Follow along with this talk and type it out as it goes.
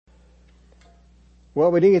Well,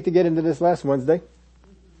 we didn't get to get into this last Wednesday,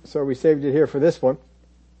 so we saved it here for this one.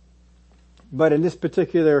 But in this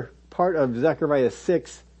particular part of Zechariah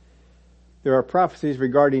 6, there are prophecies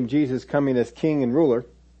regarding Jesus coming as king and ruler,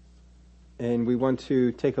 and we want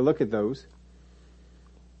to take a look at those.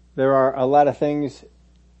 There are a lot of things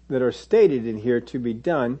that are stated in here to be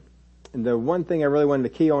done, and the one thing I really wanted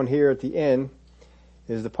to key on here at the end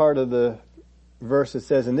is the part of the verse that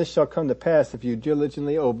says, "And this shall come to pass if you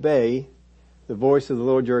diligently obey the voice of the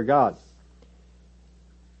Lord your God."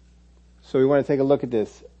 So we want to take a look at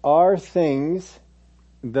this. Are things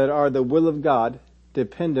that are the will of God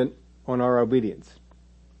dependent on our obedience?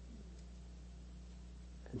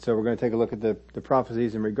 And so we're going to take a look at the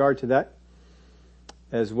prophecies in regard to that,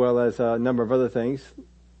 as well as a number of other things.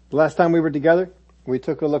 The last time we were together, we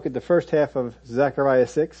took a look at the first half of Zechariah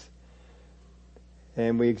 6,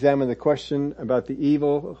 and we examined the question about the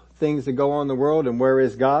evil things that go on in the world and where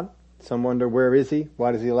is God. Some wonder, where is he?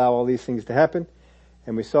 Why does he allow all these things to happen?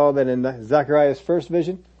 And we saw that in Zechariah's first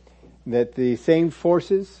vision, that the same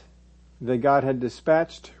forces that God had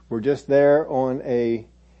dispatched were just there on a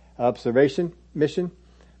observation mission,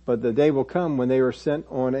 but the day will come when they were sent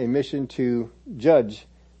on a mission to judge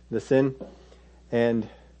the sin, and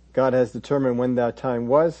God has determined when that time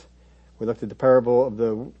was. We looked at the parable of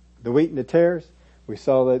the wheat and the tares. We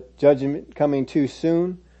saw that judgment coming too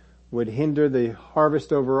soon would hinder the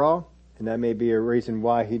harvest overall, and that may be a reason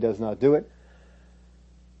why he does not do it.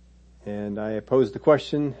 And I posed the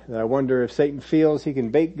question that I wonder if Satan feels he can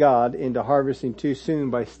bait God into harvesting too soon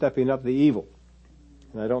by stepping up the evil.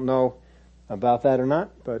 And I don't know about that or not,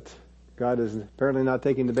 but God is apparently not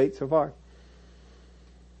taking the bait so far.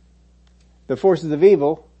 The forces of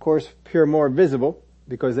evil, of course, appear more visible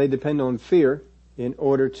because they depend on fear in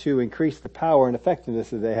order to increase the power and effectiveness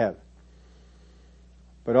that they have.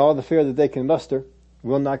 But all the fear that they can muster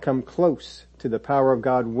will not come close to the power of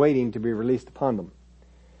God waiting to be released upon them.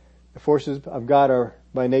 The forces of God are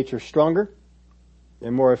by nature stronger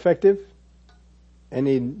and more effective, and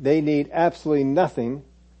they need absolutely nothing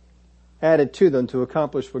added to them to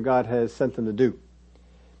accomplish what God has sent them to do.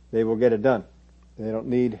 They will get it done. They don't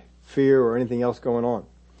need fear or anything else going on.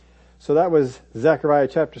 So that was Zechariah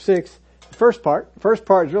chapter 6. The first part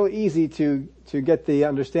is really easy to get the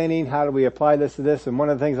understanding. How do we apply this to this? And one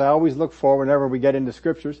of the things I always look for whenever we get into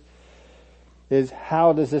scriptures is,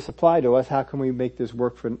 how does this apply to us? How can we make this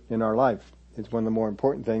work in our life? It's one of the more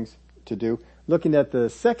important things to do. Looking at the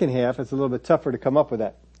second half, it's a little bit tougher to come up with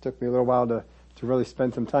that. It took me a little while to really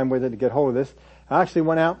spend some time with it to get hold of this. I actually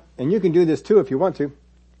went out, and you can do this too if you want to.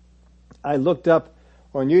 I looked up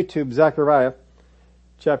on YouTube Zechariah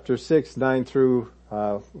chapter 6, 9 through,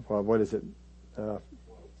 9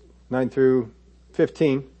 through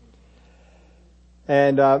 15.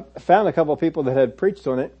 And found a couple of people that had preached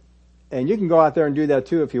on it. And you can go out there and do that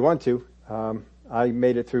too if you want to. I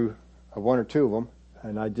made it through one or two of them,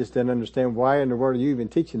 and I just didn't understand why in the world are you even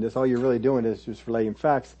teaching this. All you're really doing is just relaying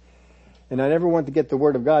facts. And I never want to get the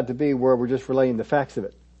Word of God to be where we're just relaying the facts of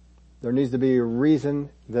it. There needs to be a reason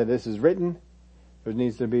that this is written. There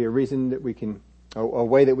needs to be a reason that we can, a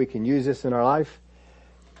way that we can use this in our life.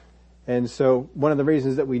 And so one of the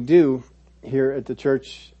reasons that we do here at the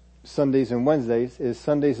church Sundays and Wednesdays is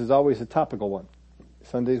Sundays is always a topical one.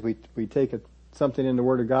 Sundays we take something in the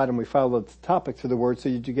Word of God and we follow the topics of the Word so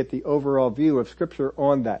that you get the overall view of Scripture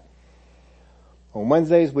on that. On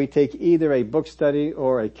Wednesdays we take either a book study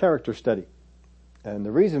or a character study. And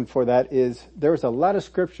the reason for that is there's a lot of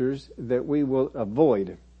Scriptures that we will avoid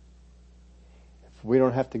if we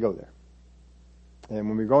don't have to go there. And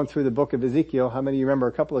when we're going through the book of Ezekiel, how many of you remember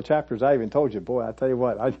a couple of chapters? I even told you, boy, I tell you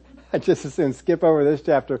what, I just as soon skip over this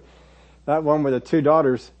chapter. That one with the two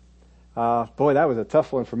daughters. Boy, that was a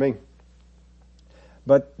tough one for me.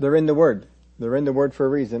 But they're in the Word. They're in the Word for a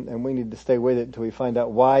reason, and we need to stay with it until we find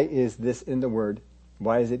out, why is this in the Word?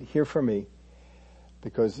 Why is it here for me?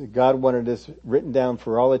 Because God wanted this written down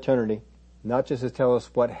for all eternity, not just to tell us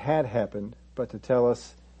what had happened, but to tell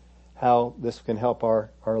us how this can help our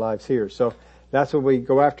lives here. So that's what we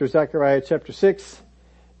go after, Zechariah chapter 6,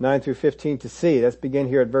 9 through 15 to see. Let's begin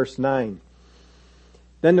here at verse 9.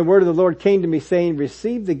 Then the word of the Lord came to me, saying,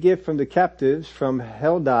 receive the gift from the captives from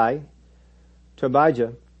Heldai,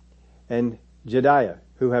 Tobijah, and Jediah,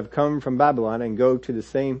 who have come from Babylon, and go the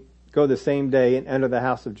same day and enter the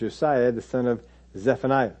house of Josiah, the son of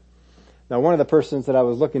Zephaniah. Now, one of the persons that I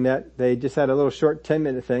was looking at, they just had a little short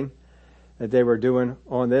 10-minute thing that they were doing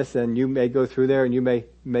on this, and you may go through there and you may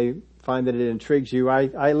find that it intrigues you.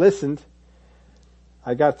 I listened.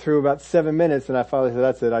 I got through about 7 minutes and I finally said,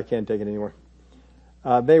 that's it, I can't take it anymore.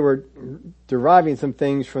 They were deriving some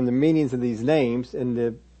things from the meanings of these names,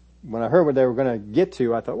 and when I heard what they were going to get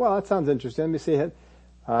to, I thought, well, that sounds interesting. Let me see it.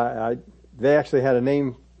 They actually had a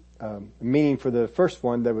name, meaning for the first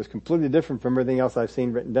one that was completely different from everything else I've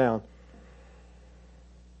seen written down.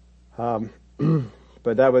 But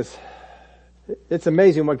it's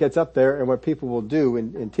amazing what gets up there and what people will do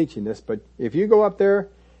in teaching this. But if you go up there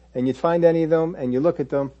and you find any of them and you look at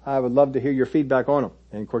them, I would love to hear your feedback on them.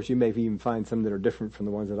 And of course, you may even find some that are different from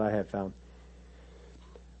the ones that I have found.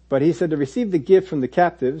 But he said to receive the gift from the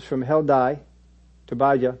captives from Heldai,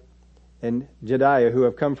 Tobiah, and Jedaiah, who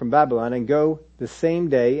have come from Babylon, and go the same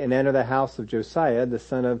day and enter the house of Josiah, the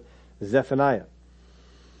son of Zephaniah.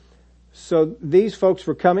 So these folks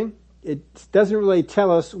were coming. It doesn't really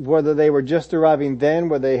tell us whether they were just arriving then,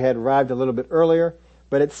 whether they had arrived a little bit earlier,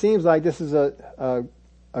 but it seems like this is a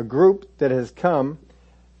group that has come,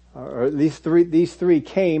 or at least these three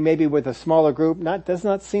came, maybe with a smaller group. Does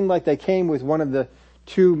not seem like they came with one of the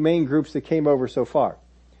two main groups that came over so far.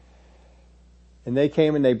 And they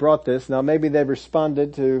came and they brought this. Now maybe they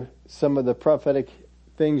responded to some of the prophetic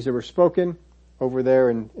things that were spoken over there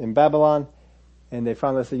in Babylon. And they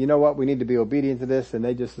finally said, you know what, we need to be obedient to this. And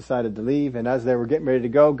they just decided to leave. And as they were getting ready to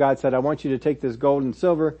go, God said, I want you to take this gold and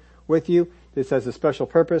silver with you. This has a special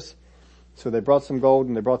purpose. So they brought some gold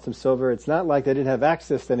and they brought some silver. It's not like they didn't have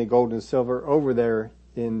access to any gold and silver over there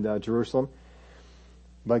in Jerusalem.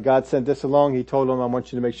 But God sent this along. He told them, I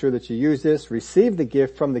want you to make sure that you use this. Receive the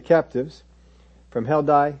gift from the captives, from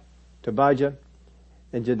Heldai, Tobiah,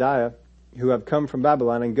 and Jedaiah, who have come from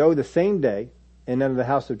Babylon, and go the same day and enter the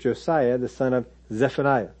house of Josiah, the son of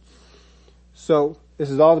Zephaniah. So this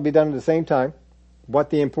is all to be done at the same time. What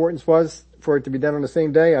the importance was for it to be done on the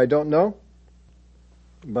same day, I don't know.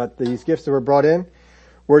 But these gifts that were brought in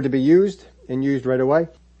were to be used and used right away.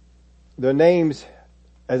 Their names,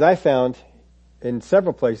 as I found in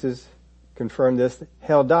several places, confirm this.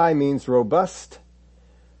 Heldai means robust.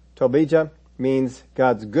 Tobiah means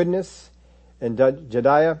God's goodness. And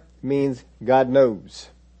Jedaiah means God knows.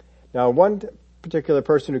 Now, one particular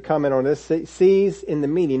person who commented on this sees in the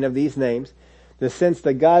meaning of these names the sense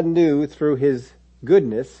that God knew through his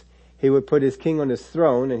goodness he would put his king on his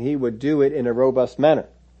throne and he would do it in a robust manner.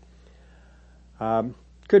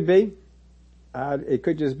 Could be. It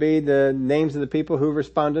could just be the names of the people who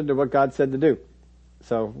responded to what God said to do.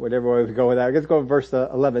 So whatever way we go with that. Let's go to verse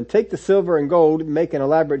 11. Take the silver and gold, make an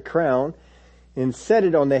elaborate crown, and set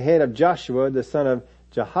it on the head of Joshua, the son of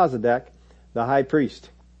Jehozadak, the high priest.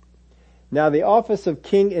 Now the office of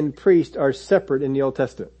king and priest are separate in the Old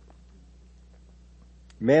Testament.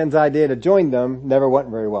 Man's idea to join them never went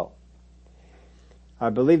very well. I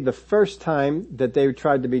believe the first time that they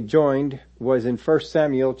tried to be joined was in 1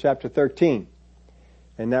 Samuel chapter 13.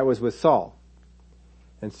 And that was with Saul.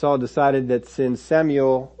 And Saul decided that since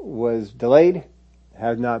Samuel was delayed,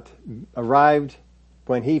 had not arrived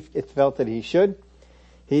when he felt that he should,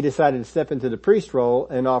 he decided to step into the priest role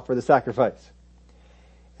and offer the sacrifice.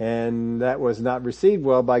 And that was not received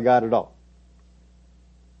well by God at all.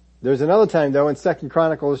 There's another time though in 2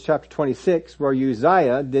 Chronicles chapter 26 where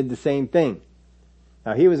Uzziah did the same thing.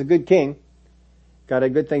 Now he was a good king. God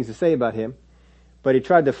had good things to say about him. But he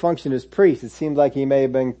tried to function as priest. It seemed like he may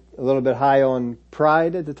have been a little bit high on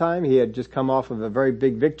pride at the time. He had just come off of a very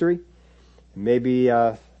big victory. Maybe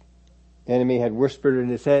enemy had whispered in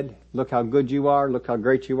his head, look how good you are, look how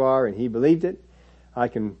great you are, and he believed it. I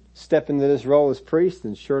can step into this role as priest,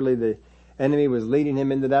 and surely the enemy was leading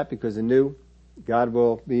him into that because he knew God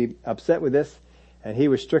will be upset with this, and he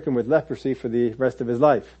was stricken with leprosy for the rest of his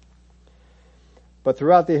life. But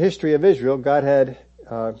throughout the history of Israel, God had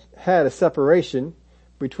had a separation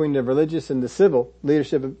between the religious and the civil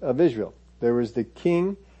leadership of Israel. There was the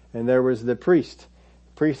king and there was the priest.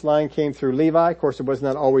 The priest line came through Levi. Of course, it was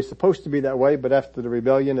not always supposed to be that way, but after the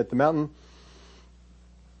rebellion at the mountain,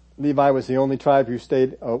 Levi was the only tribe who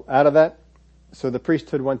stayed out of that, so the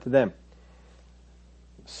priesthood went to them.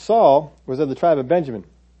 Saul was of the tribe of Benjamin.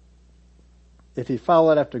 If he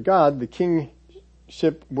followed after God, the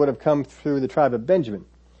kingship would have come through the tribe of Benjamin.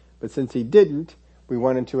 But since he didn't, we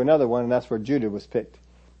went into another one, and that's where Judah was picked.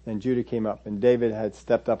 And Judah came up, and David had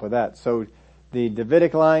stepped up with that. So the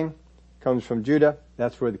Davidic line comes from Judah.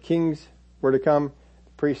 That's where the kings were to come.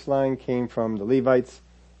 The priest line came from the Levites.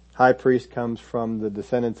 High priest comes from the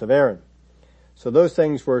descendants of Aaron. So those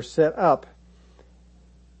things were set up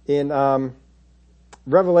in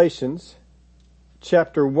Revelations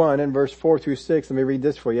chapter 1 and verse 4 through 6. Let me read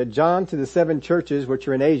this for you. John, to the 7 churches which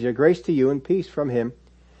are in Asia, grace to you and peace from him,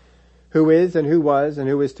 who is and who was and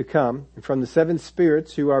who is to come, and from the 7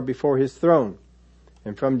 spirits who are before his throne,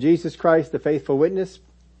 and from Jesus Christ, the faithful witness,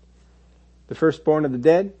 the firstborn of the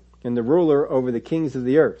dead, and the ruler over the kings of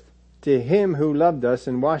the earth. to him who loved us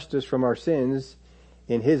and washed us from our sins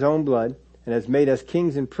in his own blood and has made us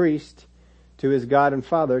kings and priests to his God and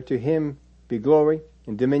Father, to him be glory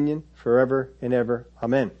and dominion forever and ever.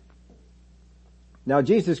 Amen. Now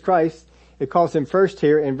Jesus Christ, it calls him first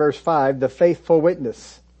here in verse 5, the faithful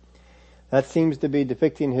witness. That seems to be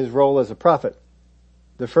depicting his role as a prophet.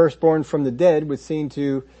 The firstborn from the dead would seem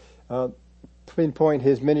to pinpoint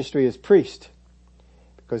his ministry as priest,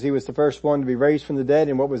 because he was the first one to be raised from the dead,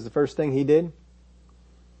 and what was the first thing he did?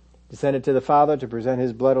 Descended to the Father to present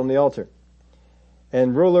his blood on the altar.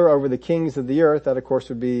 And ruler over the kings of the earth, that of course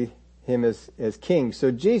would be him as king. So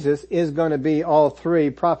Jesus is going to be all three,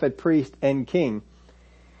 prophet, priest, and king.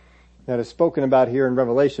 That is spoken about here in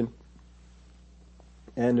Revelation.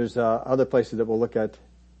 And there's other places that we'll look at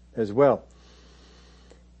as well.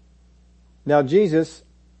 Now Jesus,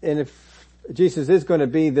 and if Jesus is going to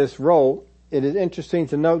be this role, it is interesting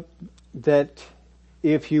to note that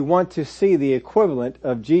if you want to see the equivalent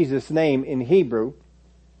of Jesus' name in Hebrew,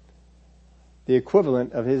 the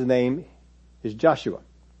equivalent of his name is Joshua.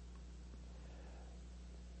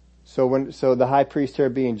 So the high priest here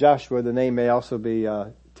being Joshua, the name may also be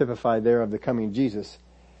typified there of the coming Jesus.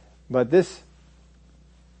 But this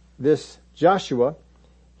Joshua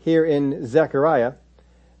here in Zechariah,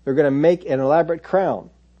 they're going to make an elaborate crown,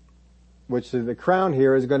 which the crown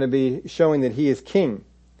here is going to be showing that he is king.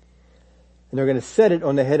 And they're going to set it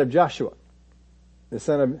on the head of Joshua, the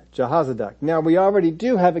son of Jehozadak. Now we already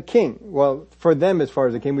do have a king. Well, for them as far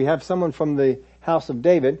as a king, we have someone from the house of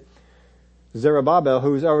David, Zerubbabel,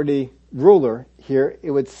 who's already ruler here.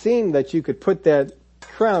 It would seem that you could put that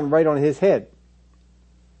crown right on his head.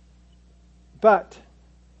 But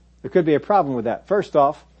there could be a problem with that. First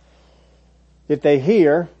off, if they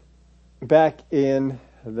hear back in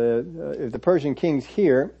if the Persian kings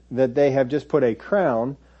hear that they have just put a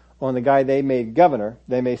crown on the guy they made governor,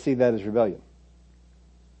 they may see that as rebellion.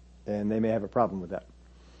 And they may have a problem with that.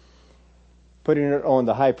 Putting it on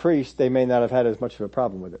the high priest, they may not have had as much of a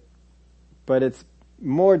problem with it. But it's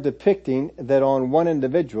more depicting that on one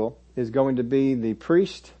individual is going to be the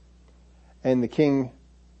priest and the king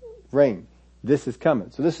reign. This is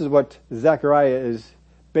coming. So this is what Zechariah is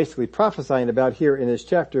basically prophesying about here in this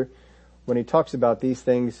chapter when he talks about these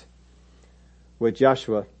things with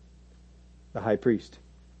Joshua, the high priest.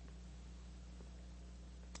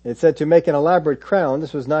 It said to make an elaborate crown.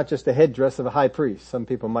 This was not just the headdress of a high priest. Some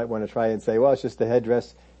people might want to try and say, well, it's just a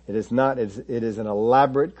headdress. It is not. It is an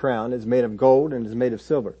elaborate crown. It's made of gold and it's made of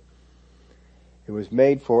silver. It was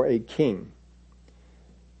made for a king.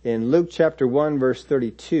 In Luke chapter 1 verse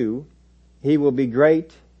 32, he will be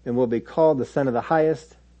great and will be called the Son of the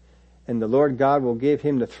Highest, and the Lord God will give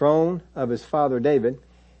him the throne of his father David,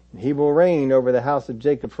 and he will reign over the house of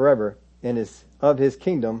Jacob forever, and of his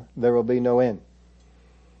kingdom there will be no end.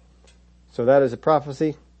 So that is a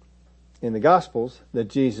prophecy in the Gospels that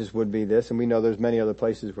Jesus would be this, and we know there's many other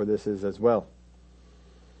places where this is as well.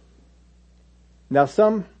 Now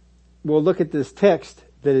some will look at this text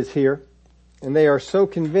that is here, and they are so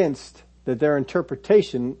convinced that their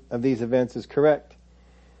interpretation of these events is correct,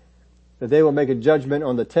 that they will make a judgment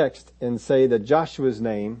on the text and say that Joshua's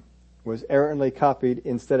name was errantly copied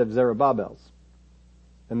instead of Zerubbabel's.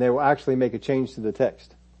 And they will actually make a change to the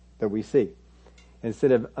text that we see.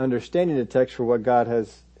 Instead of understanding the text for what God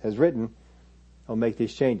has written, they'll make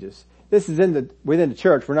these changes. This is within the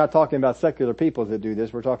church. We're not talking about secular people that do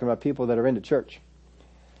this. We're talking about people that are in the church.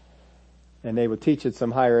 And they will teach at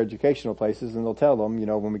some higher educational places, and they'll tell them,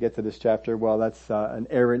 when we get to this chapter, well, that's an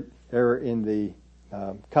error in the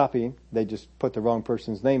copying. They just put the wrong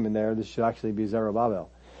person's name in there. This should actually be Zerubbabel.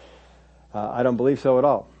 I don't believe so at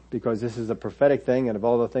all, because this is a prophetic thing, and of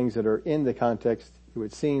all the things that are in the context, it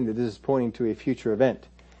would seem that this is pointing to a future event,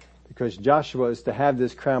 because Joshua is to have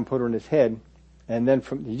this crown put on his head, and then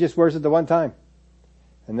he just wears it the one time,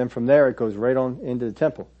 and then from there it goes right on into the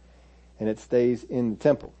temple, and it stays in the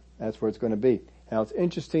temple. That's where it's going to be. Now it's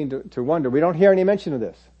interesting to wonder. We don't hear any mention of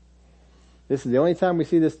this. This is the only time we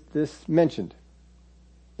see this mentioned,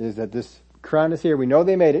 is that this crown is here. We know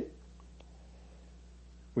they made it.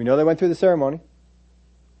 We know they went through the ceremony.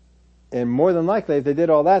 And more than likely, if they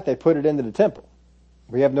did all that, they put it into the temple.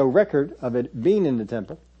 We have no record of it being in the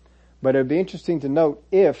temple. But it would be interesting to note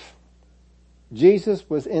if Jesus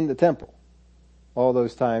was in the temple all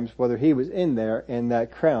those times, whether he was in there and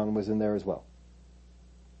that crown was in there as well.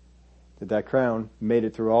 That crown made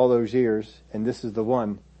it through all those years, and this is the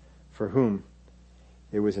one for whom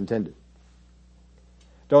it was intended.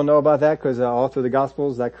 Don't know about that because all through the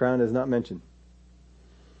Gospels that crown is not mentioned.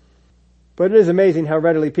 But it is amazing how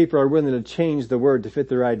readily people are willing to change the word to fit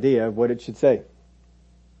their idea of what it should say.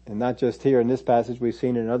 And not just here in this passage, we've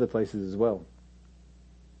seen it in other places as well.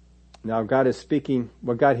 Now God is speaking,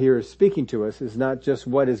 what God here is speaking to us is not just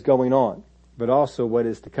what is going on, but also what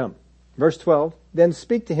is to come. Verse 12, then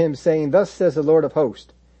speak to him saying, thus says the Lord of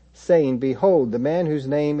hosts, saying, behold, the man whose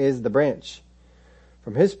name is the branch.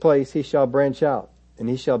 From his place he shall branch out, and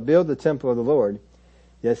he shall build the temple of the Lord.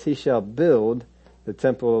 Yes, he shall build the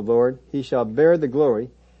temple of the Lord. He shall bear the glory,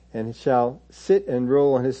 and shall sit and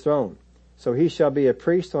rule on his throne. So he shall be a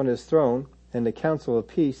priest on his throne, and the council of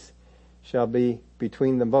peace shall be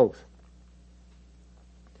between them both.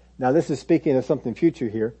 Now this is speaking of something future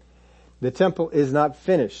here. The temple is not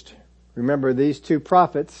finished. Remember, these two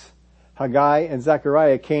prophets, Haggai and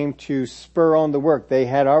Zechariah, came to spur on the work. They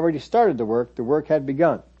had already started the work. The work had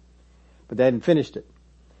begun, but they hadn't finished it.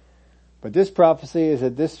 But this prophecy is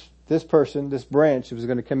that this person, this branch, was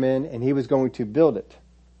going to come in and he was going to build it.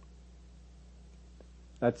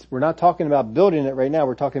 We're not talking about building it right now.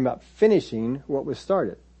 We're talking about finishing what was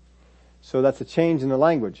started. So that's a change in the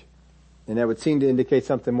language. And that would seem to indicate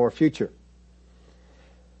something more future.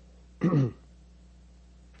 We'll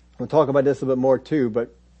talk about this a little bit more too,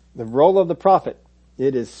 but the role of the prophet,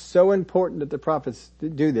 it is so important that the prophets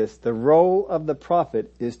do this. The role of the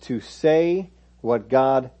prophet is to say what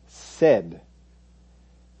God said,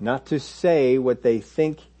 not to say what they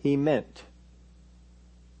think he meant.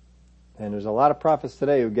 And there's a lot of prophets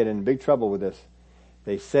today who get in big trouble with this.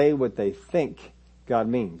 They say what they think God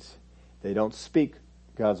means. They don't speak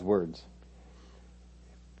God's words.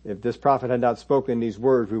 If this prophet had not spoken these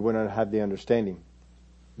words, we wouldn't have the understanding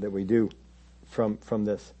that we do from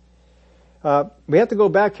this. We have to go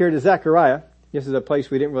back here to Zechariah. This is a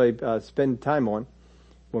place we didn't really spend time on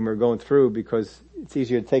when we were going through because it's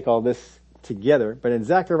easier to take all this together. But in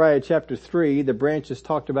Zechariah chapter 3, the branch is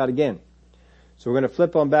talked about again. So we're going to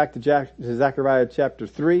flip on back to Zechariah chapter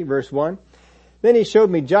 3, verse 1. Then he showed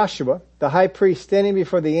me Joshua, the high priest, standing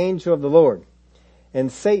before the angel of the Lord,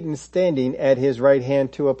 and Satan standing at his right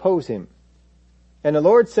hand to oppose him. And the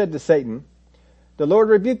Lord said to Satan, the Lord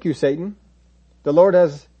rebuke you, Satan. The Lord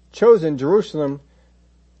has chosen Jerusalem.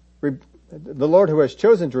 The Lord who has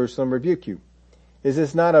chosen Jerusalem rebuke you. Is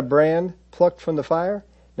this not a brand plucked from the fire?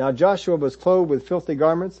 Now Joshua was clothed with filthy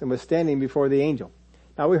garments and was standing before the angel.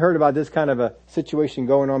 Now we heard about this kind of a situation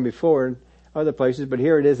going on before in other places, but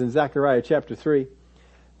here it is in Zechariah chapter 3.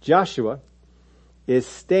 Joshua is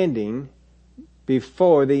standing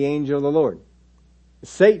before the angel of the Lord.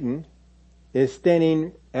 Satan is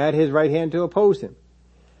standing at his right hand to oppose him.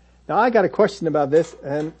 Now I got a question about this,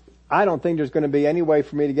 and I don't think there's going to be any way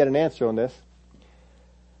for me to get an answer on this.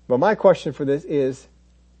 But my question for this is,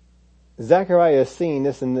 Zechariah is seeing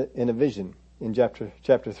this in a vision in chapter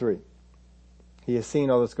 3. He has seen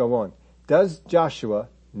all this go on. Does Joshua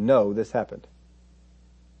know this happened?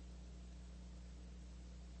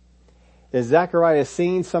 Is Zechariah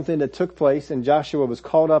seeing something that took place and Joshua was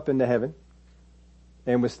called up into heaven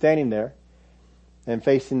and was standing there and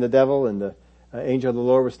facing the devil and the angel of the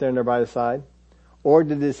Lord was standing there by his side? Or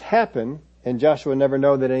did this happen and Joshua never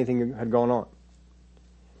know that anything had gone on?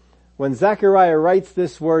 When Zechariah writes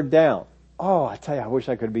this word down, oh, I tell you, I wish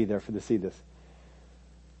I could be there to see this.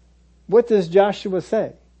 What does Joshua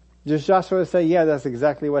say? Does Joshua say, yeah, that's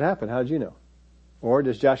exactly what happened. How'd you know? Or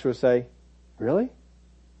does Joshua say, really?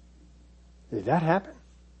 Did that happen?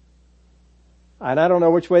 And I don't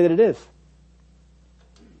know which way that it is.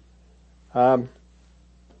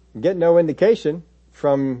 Get no indication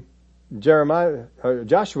from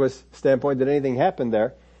Joshua's standpoint that anything happened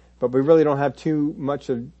there, but we really don't have too much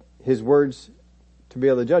of his words to be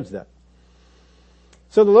able to judge that.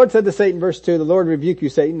 So the Lord said to Satan, verse 2, the Lord rebuke you,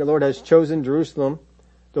 Satan. The Lord has chosen Jerusalem.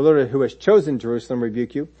 The Lord who has chosen Jerusalem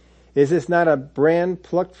rebuke you. Is this not a brand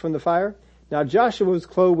plucked from the fire? Now Joshua was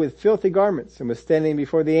clothed with filthy garments and was standing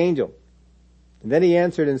before the angel. And then he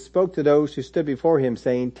answered and spoke to those who stood before him,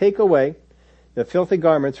 saying, take away the filthy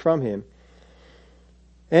garments from him.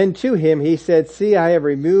 And to him he said, see, I have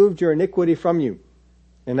removed your iniquity from you,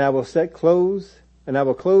 and I will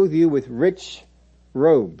clothe you with rich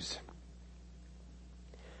robes.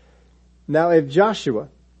 Now if Joshua,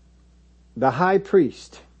 the high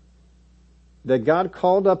priest that God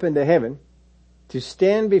called up into heaven to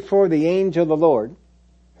stand before the angel of the Lord,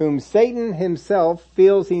 whom Satan himself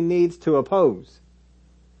feels he needs to oppose,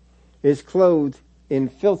 is clothed in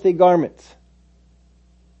filthy garments.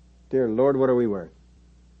 Dear Lord, what are we wearing?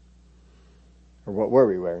 Or what were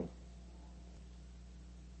we wearing?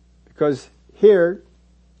 Because here,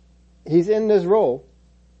 he's in this role,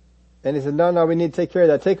 and he said, no, we need to take care of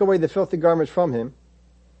that. Take away the filthy garments from him.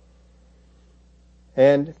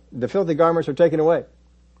 And the filthy garments are taken away.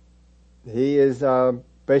 He is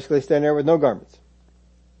basically standing there with no garments.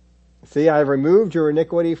 See, I have removed your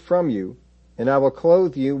iniquity from you, and I will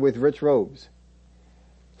clothe you with rich robes.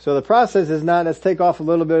 So the process is not, let's take off a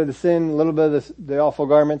little bit of the sin, a little bit of the awful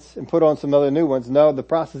garments, and put on some other new ones. No, the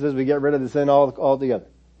process is we get rid of the sin altogether.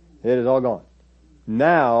 It is all gone.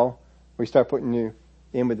 Now, we start putting you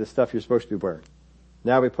in with the stuff you're supposed to be wearing.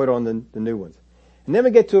 Now we put on the new ones. And then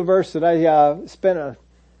we get to a verse that I spent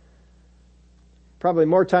probably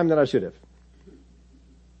more time than I should have.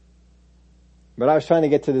 But I was trying to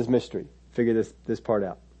get to this mystery, figure this part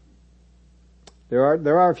out. There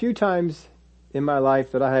are a few times in my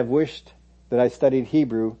life that I have wished that I studied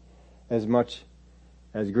Hebrew as much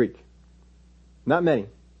as Greek. Not many,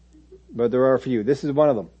 but there are a few. This is one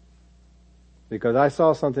of them. Because I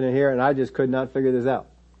saw something in here and I just could not figure this out.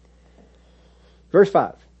 Verse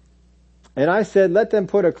 5. And I said, let them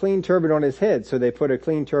put a clean turban on his head. So they put a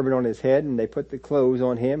clean turban on his head, and they put the clothes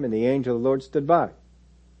on him, and the angel of the Lord stood by.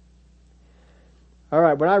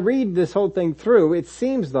 Alright, when I read this whole thing through, it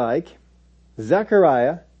seems like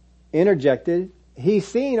Zechariah interjected. He's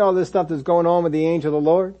seeing all this stuff that's going on with the angel of the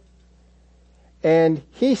Lord. And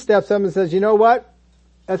he steps up and says, you know what?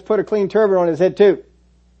 Let's put a clean turban on his head too.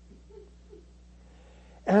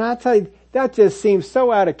 And I tell you, that just seems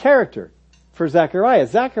so out of character for Zechariah.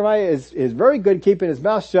 Zechariah is very good keeping his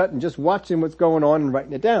mouth shut and just watching what's going on and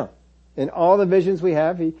writing it down. In all the visions we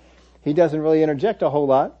have, he doesn't really interject a whole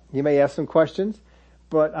lot. He may ask some questions,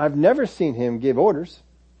 but I've never seen him give orders.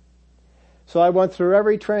 So I went through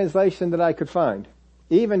every translation that I could find.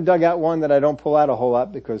 Even dug out one that I don't pull out a whole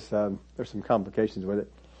lot because there's some complications with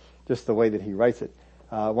it, just the way that he writes it.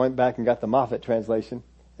 Went back and got the Moffat translation.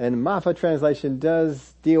 And the Moffat translation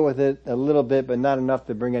does deal with it a little bit, but not enough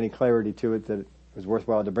to bring any clarity to it that it was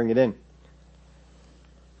worthwhile to bring it in.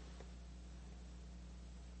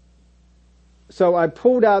 So I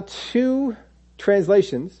pulled out two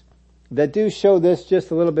translations that do show this just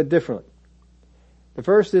a little bit differently. The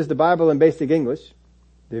first is the Bible in Basic English,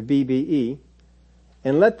 the BBE,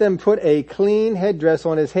 and let them put a clean headdress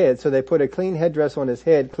on his head. So they put a clean headdress on his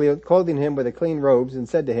head, clothing him with a clean robes, and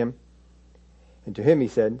said to him, and to him he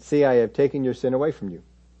said, see, I have taken your sin away from you.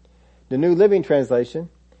 The New Living Translation,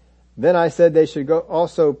 then I said they should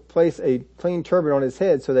also place a clean turban on his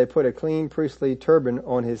head, so they put a clean priestly turban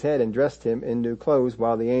on his head and dressed him in new clothes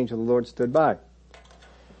while the angel of the Lord stood by.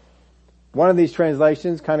 One of these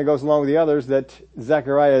translations kind of goes along with the others that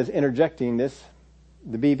Zechariah is interjecting this.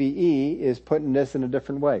 The BBE is putting this in a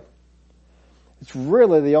different way. It's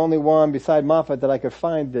really the only one beside Moffat that I could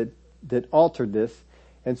find that altered this.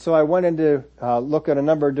 And so I went in to look at a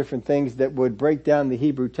number of different things that would break down the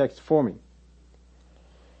Hebrew text for me.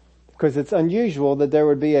 Because it's unusual that there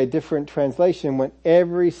would be a different translation when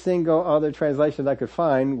every single other translation I could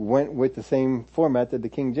find went with the same format that the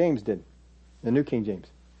King James did, the New King James.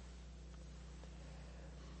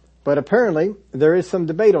 But apparently there is some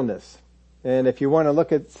debate on this. And if you want to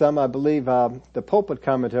look at some, I believe the pulpit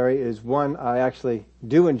commentary is one I actually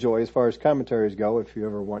do enjoy as far as commentaries go, if you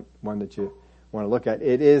ever want one that you want to look at.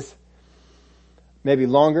 It is maybe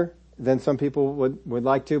longer than some people would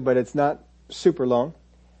like to, but it's not super long.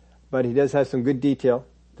 But he does have some good detail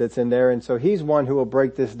that's in there, and so he's one who will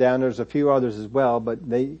break this down. There's a few others as well, but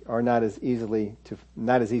they are not as easy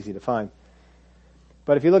to find.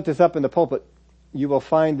 But if you look this up in the pulpit, you will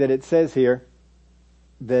find that it says here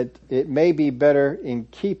that it may be better in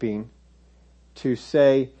keeping to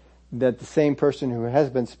say that the same person who has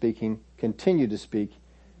been speaking continued to speak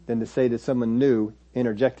than to say that someone new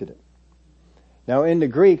interjected it. Now in the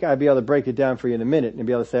Greek, I'd be able to break it down for you in a minute and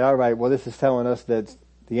be able to say, all right, well this is telling us that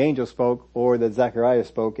the angel spoke or that Zechariah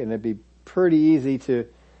spoke, and it'd be pretty easy to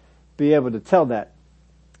be able to tell that.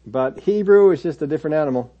 But Hebrew is just a different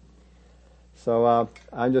animal. So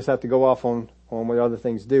I just have to go off on what other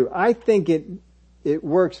things do. I think it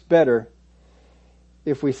works better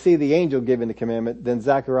if we see the angel giving the commandment than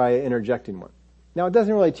Zechariah interjecting one. Now, it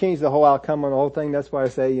doesn't really change the whole outcome on the whole thing. That's why I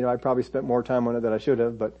say, I probably spent more time on it than I should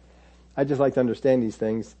have, but I just like to understand these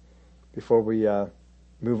things before we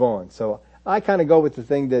move on. So I kind of go with the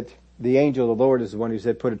thing that the angel of the Lord is the one who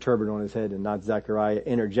said put a turban on his head and not Zechariah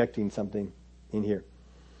interjecting something in here.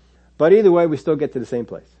 But either way, we still get to the same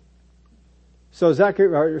place. So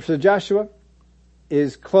Joshua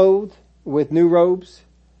is clothed with new robes.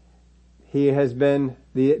 He has been,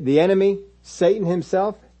 the enemy, Satan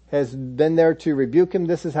himself, has been there to rebuke him.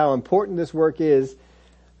 This is how important this work is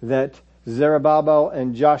that Zerubbabel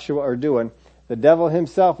and Joshua are doing. The devil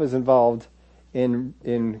himself is involved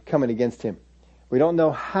in coming against him. We don't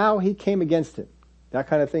know how he came against him. That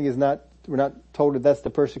kind of thing we're not told that that's the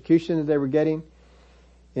persecution that they were getting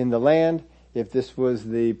in the land, if this was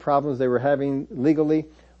the problems they were having legally,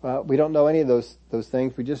 We don't know any of those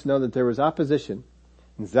things. We just know that there was opposition.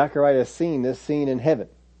 And Zechariah has seen this scene in heaven.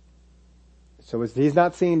 So he's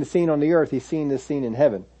not seeing the scene on the earth, he's seeing this scene in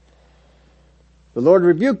heaven. The Lord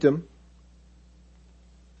rebuked him.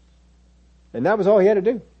 And that was all he had to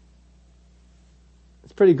do.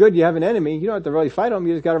 It's pretty good. You have an enemy. You don't have to really fight him.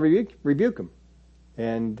 You just got to rebuke him.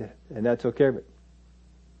 And that took care of it.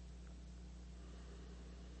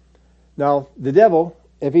 Now, the devil,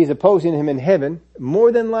 if he's opposing him in heaven,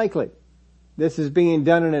 more than likely, this is being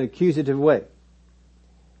done in an accusative way.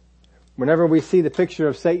 Whenever we see the picture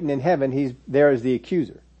of Satan in heaven, he's there as the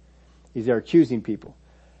accuser. He's there accusing people.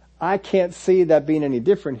 I can't see that being any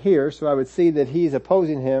different here, so I would see that he's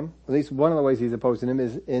opposing him, at least one of the ways he's opposing him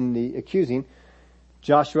is in the accusing.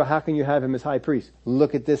 Joshua, how can you have him as high priest?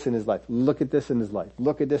 Look at this in his life. Look at this in his life.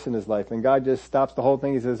 Look at this in his life. And God just stops the whole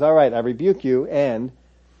thing. He says, all right, I rebuke you, and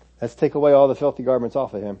let's take away all the filthy garments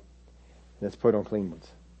off of him. Let's put on clean ones.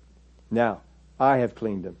 Now, I have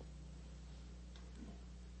cleaned him.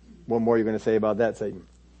 What more are you going to say about that, Satan?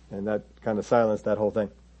 And that kind of silenced that whole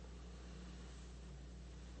thing.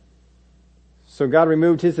 So God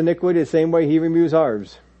removed his iniquity the same way he removes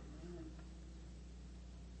ours.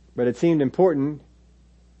 But it seemed important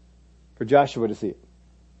for Joshua to see it.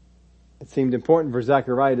 It seemed important for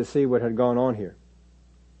Zechariah to see what had gone on here.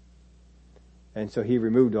 And so he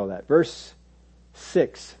removed all that. Verse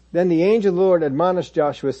 6. Then the angel of the Lord admonished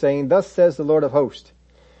Joshua, saying, Thus says the Lord of hosts,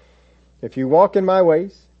 if you walk in my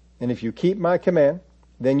ways, and if you keep my command,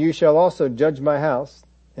 then you shall also judge my house,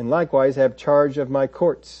 and likewise have charge of my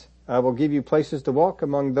courts. I will give you places to walk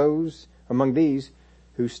among these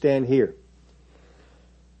who stand here.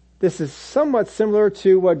 This is somewhat similar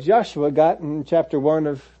to what Joshua got in chapter 1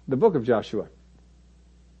 of the book of Joshua.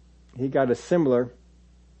 He got a similar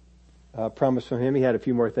promise from him. He had a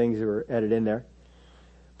few more things that were added in there.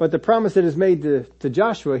 But the promise that is made to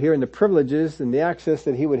Joshua here and the privileges and the access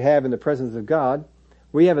that he would have in the presence of God,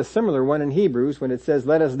 we have a similar one in Hebrews when it says,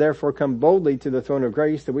 Let us therefore come boldly to the throne of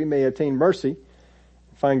grace that we may attain mercy,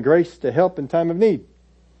 find grace to help in time of need.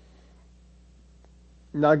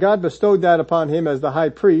 Now God bestowed that upon him as the high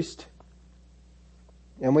priest,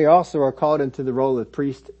 and we also are called into the role of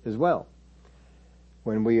priest as well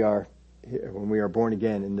when we are born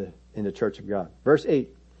again in the church of God. Verse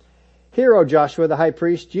 8. Hear, O Joshua the high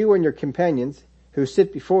priest, you and your companions who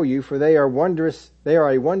sit before you, for they are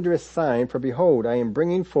a wondrous sign, for behold, I am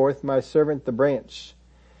bringing forth my servant the branch.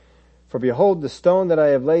 For behold, the stone that I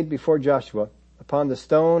have laid before Joshua, upon the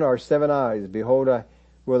stone are 7 eyes. Behold, I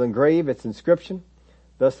will engrave its inscription.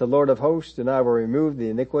 Thus the Lord of hosts, and I will remove the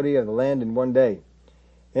iniquity of the land in one day.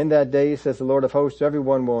 In that day, says the Lord of hosts,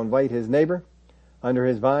 everyone will invite his neighbor under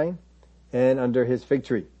his vine and under his fig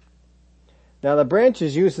tree. Now the branch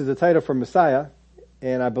is used as a title for Messiah,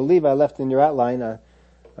 and I believe I left in your outline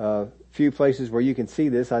a few places where you can see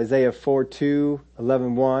this. Isaiah 4:2,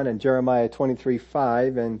 11:1, and Jeremiah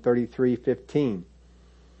 23:5 and 33:15.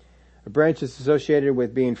 A branch is associated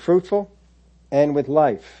with being fruitful and with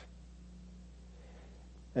life.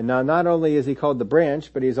 And now not only is he called the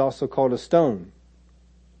branch, but he's also called a stone.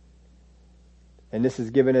 And this is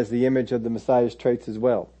given as the image of the Messiah's traits as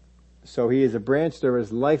well. So he is a branch, there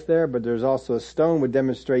is life there, but there's also a stone would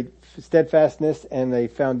demonstrate steadfastness and a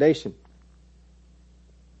foundation.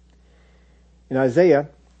 In Isaiah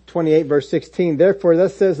 28 verse 16, Therefore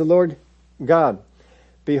thus says the Lord God,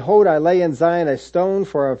 Behold, I lay in Zion a stone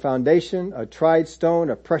for a foundation, a tried stone,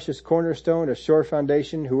 a precious cornerstone, a sure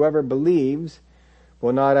foundation. Whoever believes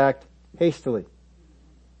will not act hastily.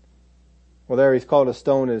 Well, there he's called a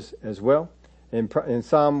stone as well. In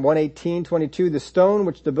Psalm 118:22, the stone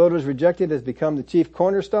which the builders rejected has become the chief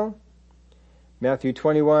cornerstone. Matthew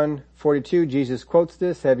 21:42, Jesus quotes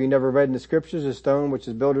this, Have you never read in the scriptures, the stone which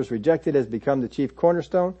the builders rejected has become the chief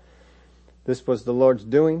cornerstone? This was the Lord's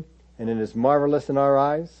doing, and it is marvelous in our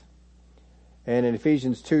eyes. And in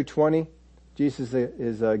Ephesians 2:20, Jesus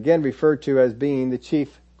is again referred to as being the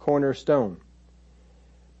chief cornerstone.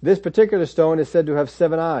 This particular stone is said to have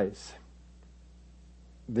 7 eyes.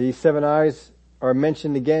 These 7 eyes are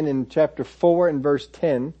mentioned again in chapter 4 and verse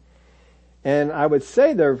 10. And I would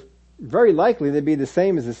say they're very likely to be the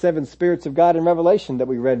same as the 7 spirits of God in Revelation that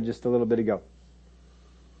we read just a little bit ago.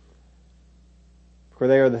 For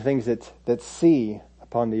they are the things that see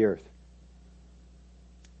upon the earth.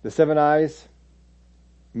 The 7 eyes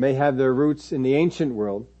may have their roots in the ancient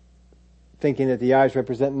world, thinking that the eyes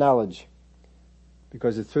represent knowledge,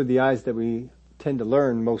 because it's through the eyes that we tend to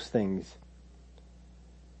learn most things.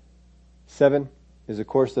 7 is, of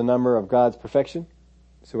course, the number of God's perfection.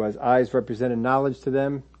 So as eyes represented knowledge to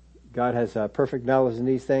them, God has perfect knowledge in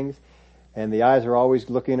these things. And the eyes are always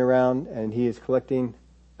looking around, and he is collecting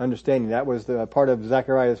understanding. That was the part of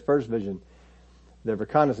Zechariah's first vision, the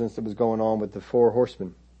reconnaissance that was going on with the 4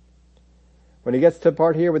 horsemen. When he gets to the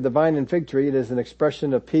part here with the vine and fig tree, it is an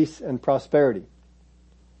expression of peace and prosperity.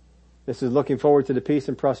 This is looking forward to the peace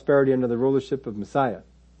and prosperity under the rulership of Messiah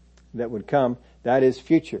that would come. That is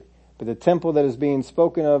future. But the temple that is being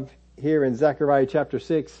spoken of here in Zechariah chapter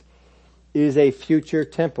 6 is a future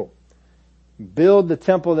temple. Build the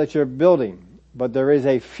temple that you're building, but there is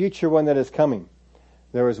a future one that is coming.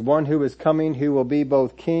 There is one who is coming who will be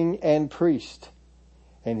both king and priest.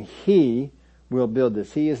 And he will build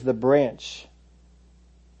this. He is the branch.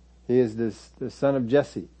 He is the son of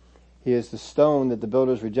Jesse. He is the stone that the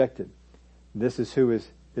builders rejected. This is who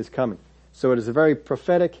is coming. So it is a very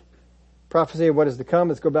prophetic prophecy of what is to come.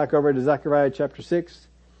 Let's go back over to Zechariah chapter 6.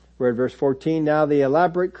 We're at verse 14. Now the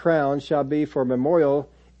elaborate crown shall be for a memorial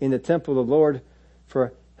in the temple of the Lord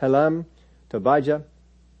for Helam, Tobijah,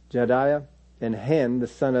 Jediah, and Hen, the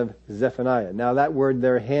son of Zephaniah. Now that word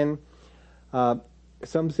there, Hen,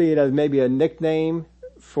 some see it as maybe a nickname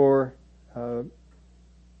for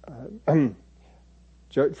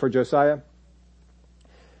Josiah.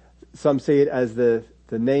 Some see it as the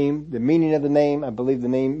name, the meaning of the name. I believe the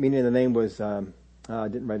meaning of the name was, I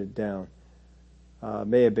didn't write it down.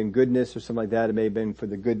 May have been goodness or something like that. It may have been for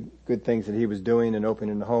the good things that he was doing and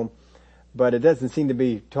opening the home. But it doesn't seem to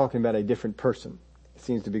be talking about a different person. It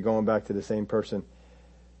seems to be going back to the same person.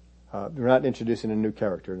 We're not introducing a new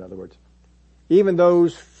character, in other words. Even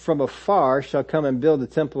those from afar shall come and build the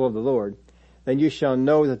temple of the Lord. Then you shall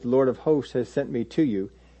know that the Lord of hosts has sent me to you.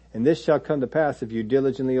 And this shall come to pass if you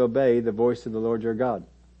diligently obey the voice of the Lord your God.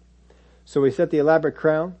 So we set the elaborate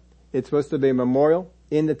crown. It's supposed to be a memorial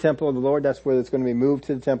in the temple of the Lord. That's where it's going to be moved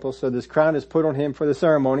to the temple. So this crown is put on him for the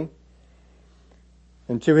ceremony.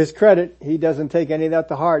 And to his credit, he doesn't take any of that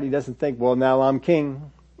to heart. He doesn't think, well, now I'm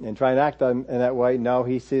king, and try and act in that way. No,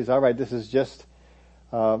 he says, all right, this is just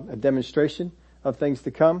a demonstration of things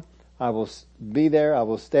to come. I will be there. I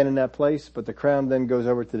will stand in that place. But the crown then goes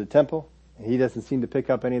over to the temple. And he doesn't seem to pick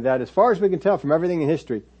up any of that. As far as we can tell from everything in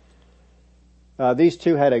history, these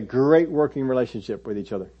two had a great working relationship with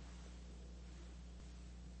each other.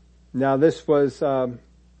 Now this was,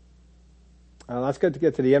 let's get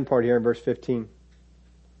to the end part here in verse 15.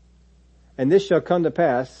 And this shall come to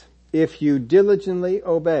pass if you diligently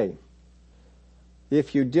obey.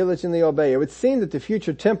 If you diligently obey. It would seem that the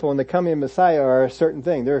future temple and the coming of Messiah are a certain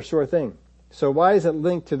thing. They're a sure thing. So why is it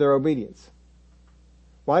linked to their obedience?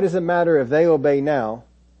 Why does it matter if they obey now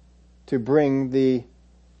to bring the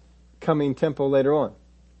coming temple later on?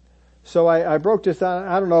 So I broke this down.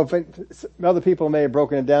 I don't know if other people may have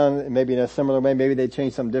broken it down maybe in a similar way. Maybe they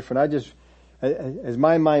changed something different. As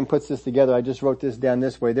my mind puts this together, I just wrote this down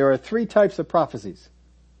this way. There are 3 types of prophecies.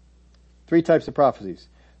 3 types of prophecies.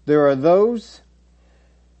 There are those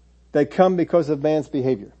that come because of man's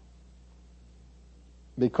behavior.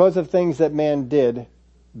 Because of things that man did,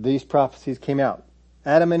 these prophecies came out.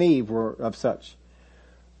 Adam and Eve were of such.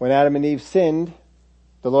 When Adam and Eve sinned,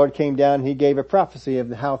 the Lord came down and he gave a prophecy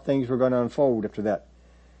of how things were going to unfold after that.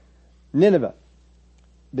 Nineveh,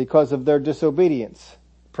 because of their disobedience,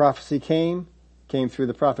 prophecy came through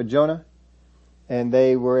the prophet Jonah, and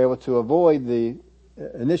they were able to avoid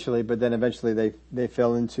initially, but then eventually they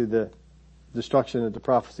fell into the destruction that the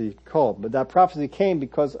prophecy called. But that prophecy came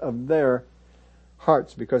because of their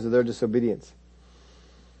hearts, because of their disobedience.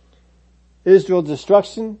 Israel's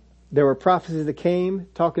destruction, there were prophecies that came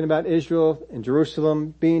talking about Israel and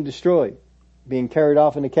Jerusalem being destroyed, being carried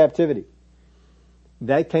off into captivity.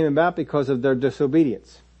 That came about because of their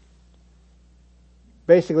disobedience.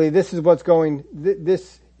 Basically, this is what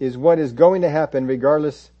is going to happen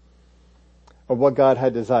regardless of what God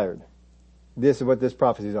had desired. This is what these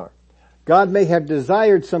prophecies are. God may have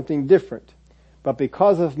desired something different, but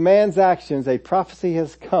because of man's actions, a prophecy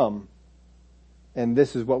has come, and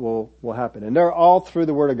this is what will happen. And they're all through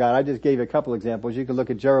the Word of God. I just gave you a couple examples. You can look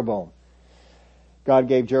at Jeroboam. God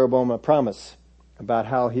gave Jeroboam a promise about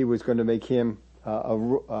how he was going to make him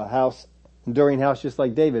a house, enduring house just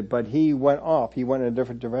like David, but he went off. He went in a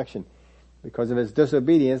different direction. Because of his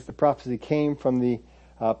disobedience, the prophecy came from the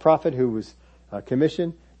prophet who was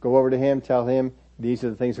commissioned. Go over to him, tell him these are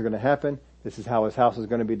the things that are going to happen. This is how his house is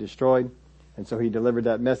going to be destroyed. And so he delivered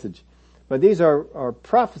that message. But these are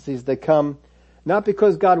prophecies that come not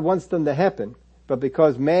because God wants them to happen, but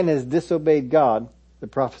because man has disobeyed God, the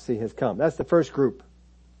prophecy has come. That's the first group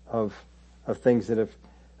of things that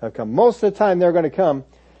have come. Most of the time they're going to come,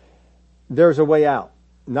 there's a way out.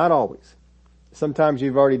 Not always. Sometimes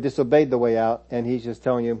you've already disobeyed the way out, and he's just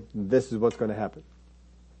telling you, this is what's going to happen.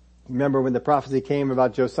 Remember when the prophecy came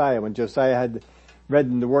about Josiah, when Josiah had read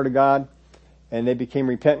in the Word of God, and they became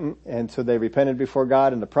repentant, and so they repented before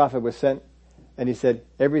God, and the prophet was sent, and he said,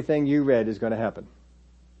 everything you read is going to happen.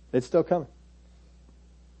 It's still coming.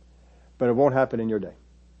 But it won't happen in your day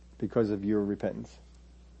because of your repentance.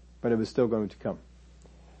 But it was still going to come.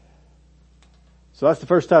 So that's the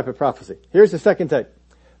first type of prophecy. Here's the second type.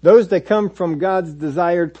 Those that come from God's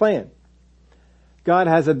desired plan. God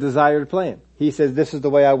has a desired plan. He says, this is the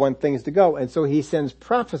way I want things to go. And so he sends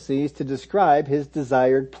prophecies to describe his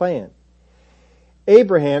desired plan.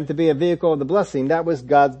 Abraham to be a vehicle of the blessing, that was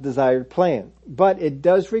God's desired plan. But it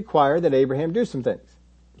does require that Abraham do some things.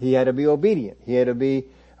 He had to be obedient. He had to be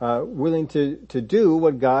willing to do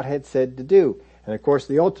what God had said to do. And of course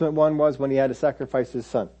the ultimate one was when he had to sacrifice his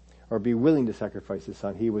son, or be willing to sacrifice his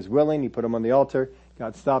son. He was willing, he put him on the altar,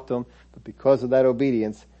 God stopped him, but because of that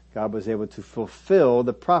obedience, God was able to fulfill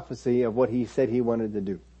the prophecy of what he said he wanted to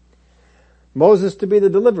do. Moses to be the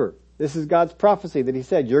deliverer. This is God's prophecy that he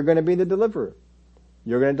said, you're going to be the deliverer.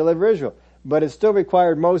 You're going to deliver Israel. But it still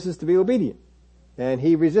required Moses to be obedient. And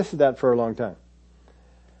he resisted that for a long time.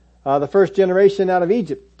 The first generation out of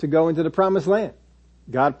Egypt to go into the promised land.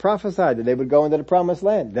 God prophesied that they would go into the promised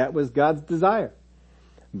land. That was God's desire.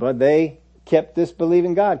 But they kept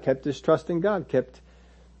disbelieving God, kept distrusting God, kept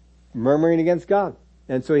murmuring against God.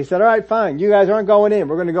 And so he said, all right, fine, you guys aren't going in.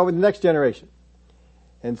 We're going to go with the next generation.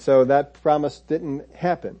 And so that promise didn't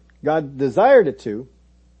happen. God desired it to,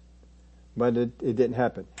 but it didn't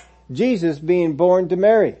happen. Jesus being born to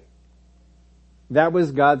Mary. That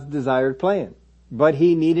was God's desired plan. But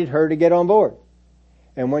he needed her to get on board.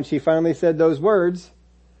 And when she finally said those words,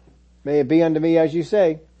 may it be unto me as you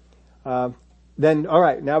say, then all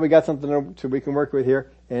right, now we got something we can work with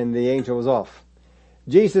here, and the angel was off.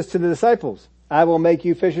 Jesus to the disciples, I will make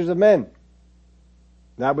you fishers of men.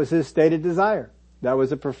 That was his stated desire. That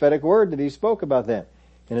was a prophetic word that he spoke about them.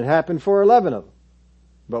 And it happened for 11 of them.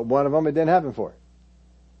 But one of them it didn't happen for,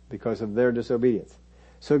 because of their disobedience.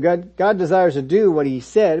 So God desires to do what he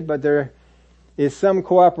said, but there is some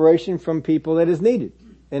cooperation from people that is needed.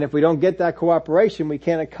 And if we don't get that cooperation, we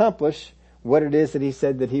can't accomplish what it is that he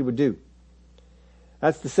said that he would do.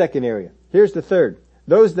 That's the second area. Here's the third.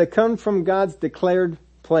 Those that come from God's declared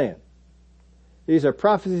plan. These are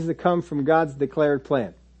prophecies that come from God's declared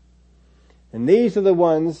plan. And these are the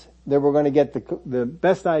ones that we're going to get the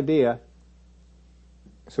best idea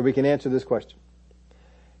so we can answer this question.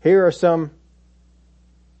 Here are some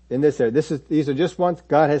in this area. These are just ones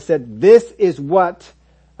God has said, this is what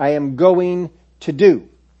I am going to do.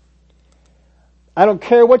 I don't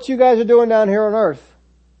care what you guys are doing down here on earth.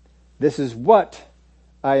 This is what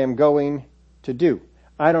I am going to do.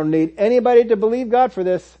 I don't need anybody to believe God for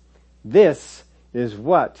this. This is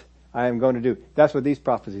what I am going to do. That's what these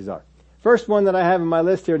prophecies are. First one that I have in my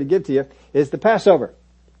list here to give to you is the Passover.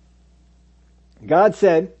 God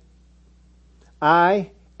said,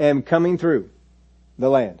 I am coming through the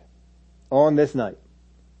land on this night.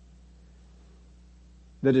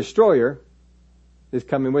 The destroyer is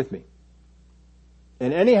coming with me.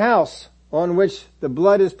 And any house on which the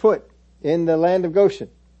blood is put in the land of Goshen,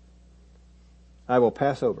 I will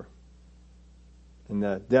pass over. And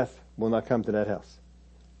the death will not come to that house.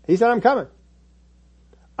 He said, I'm coming.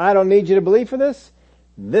 I don't need you to believe for this.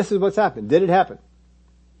 This is what's happened. Did it happen?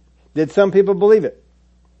 Did some people believe it?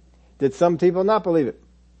 Did some people not believe it?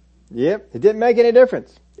 Yep. It didn't make any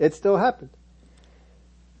difference. It still happened.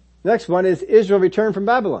 Next one is Israel returned from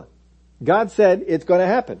Babylon. God said it's going to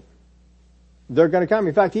happen. They're going to come.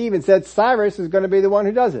 In fact, he even said Cyrus is going to be the one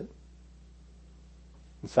who does it.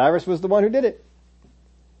 And Cyrus was the one who did it.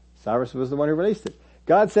 Cyrus was the one who released it.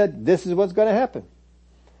 God said this is what's going to happen.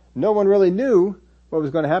 No one really knew what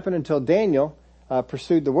was going to happen until Daniel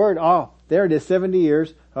pursued the word. Oh, there it is, 70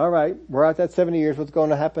 years. All right, we're at that 70 years. What's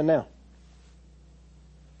going to happen now?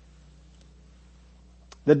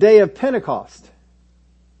 The day of Pentecost.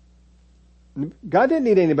 God didn't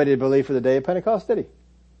need anybody to believe for the day of Pentecost, did he?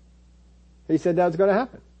 He said that's going to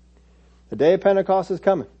happen. The day of Pentecost is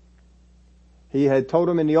coming. He had told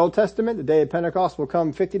them in the Old Testament the day of Pentecost will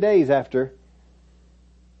come 50 days after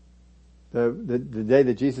the day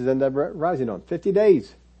that Jesus ended up rising on. 50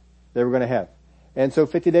 days they were going to have. And so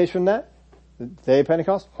 50 days from that, the day of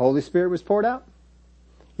Pentecost, Holy Spirit was poured out.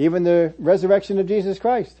 Even the resurrection of Jesus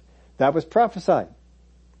Christ, that was prophesied.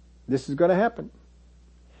 This is going to happen.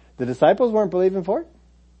 The disciples weren't believing for it.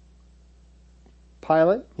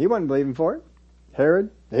 Pilate, he wasn't believing for it.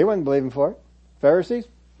 Herod, they weren't believing for it. Pharisees,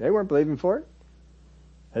 they weren't believing for it.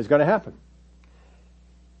 It's going to happen.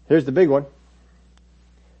 Here's the big one.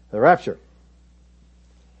 The rapture.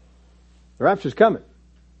 The rapture's coming.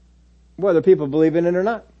 Whether people believe in it or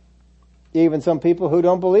not. Even some people who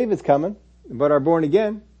don't believe it's coming, but are born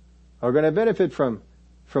again, are going to benefit from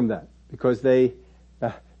that because they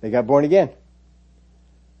got born again.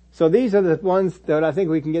 So these are the ones that I think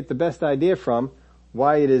we can get the best idea from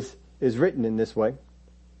why it is written in this way.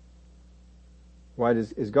 Why it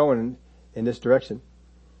is going in this direction.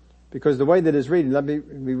 Because the way that it's reading, let me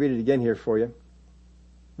read it again here for you.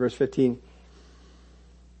 Verse 15.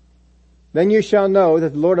 Then you shall know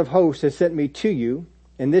that the Lord of hosts has sent me to you,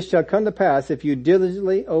 and this shall come to pass if you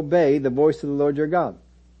diligently obey the voice of the Lord your God.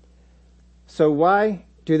 So why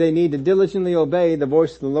do they need to diligently obey the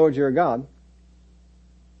voice of the Lord your God?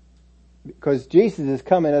 Because Jesus is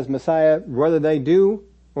coming as Messiah whether they do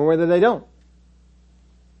or whether they don't.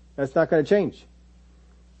 That's not going to change.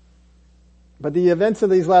 But the events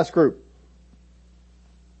of these last group,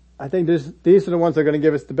 I think these are the ones that are going to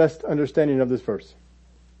give us the best understanding of this verse.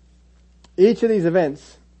 Each of these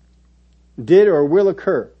events did or will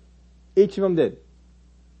occur. Each of them did.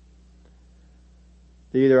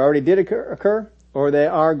 They either already did occur or they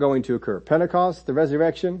are going to occur. Pentecost, the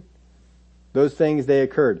resurrection, those things, they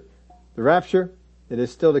occurred. The rapture, it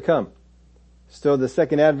is still to come. Still the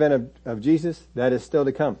second advent of Jesus, that is still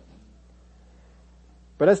to come.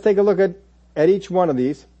 But let's take a look at each one of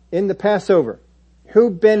these. In the Passover, who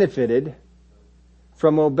benefited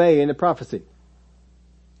from obeying the prophecy?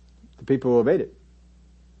 The people who obeyed it.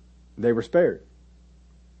 They were spared.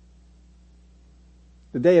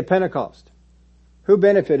 The day of Pentecost. Who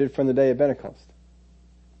benefited from the day of Pentecost?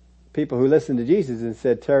 People who listened to Jesus and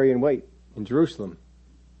said, tarry and wait in Jerusalem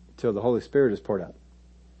until the Holy Spirit is poured out.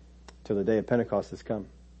 Till the day of Pentecost has come.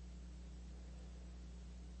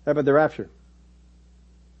 How about the rapture?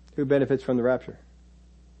 Who benefits from the rapture?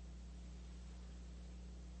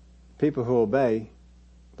 People who obey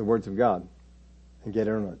the words of God and get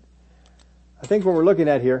in on it. I think what we're looking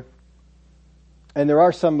at here, and there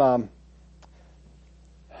are some accounts,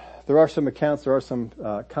 there are some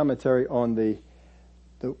commentary on the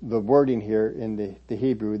wording here in the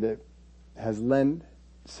Hebrew that has led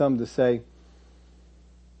some to say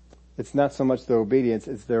it's not so much their obedience,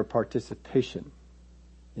 it's their participation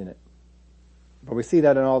in it. But we see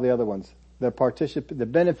that in all the other ones. The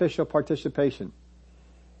beneficial participation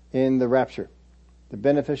in the rapture. The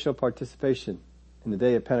beneficial participation in the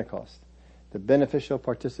day of Pentecost. The beneficial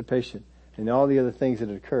participation in all the other things that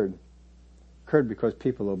occurred because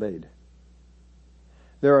people obeyed.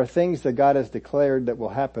 There are things that God has declared that will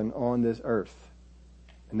happen on this earth.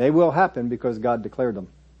 And they will happen because God declared them.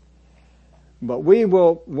 But we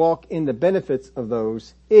will walk in the benefits of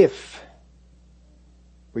those if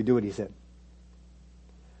we do what He said.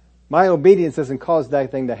 My obedience doesn't cause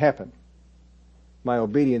that thing to happen. My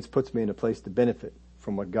obedience puts me in a place to benefit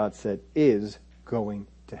from what God said is going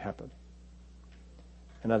to happen.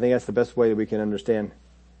 And I think that's the best way that we can understand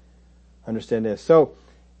this. So,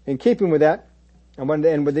 in keeping with that, I wanted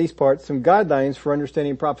to end with these parts, some guidelines for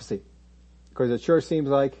understanding prophecy. Because it sure seems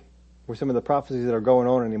like with some of the prophecies that are going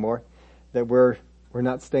on anymore, that we're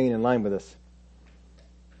not staying in line with this.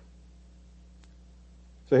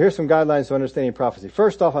 So here's some guidelines for understanding prophecy.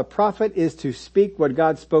 First off, a prophet is to speak what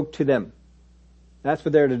God spoke to them. That's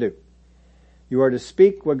what they're to do. You are to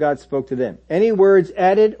speak what God spoke to them. Any words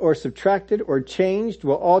added or subtracted or changed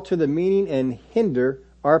will alter the meaning and hinder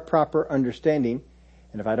our proper understanding.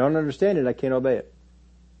 And if I don't understand it, I can't obey it.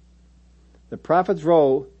 The prophet's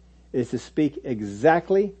role is to speak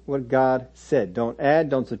exactly what God said. Don't add,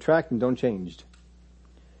 don't subtract, and don't change. The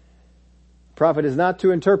prophet is not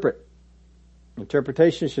to interpret.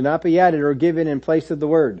 Interpretation should not be added or given in place of the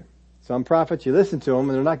word. Some prophets, you listen to them,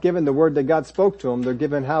 and they're not given the word that God spoke to them. They're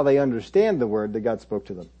given how they understand the word that God spoke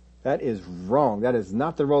to them. That is wrong. That is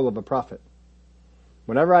not the role of a prophet.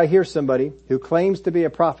 Whenever I hear somebody who claims to be a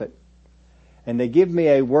prophet, and they give me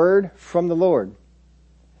a word from the Lord,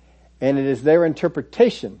 and it is their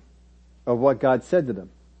interpretation of what God said to them,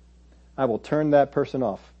 I will turn that person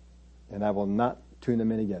off, and I will not tune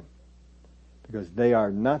them in again. Because they are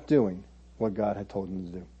not doing what God had told them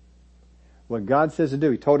to do. What God says to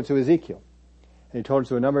do, He told it to Ezekiel. And He told it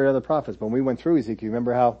to a number of other prophets. When we went through Ezekiel,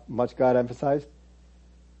 remember how much God emphasized?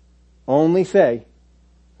 Only say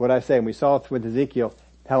what I say. And we saw with Ezekiel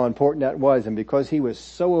how important that was. And because he was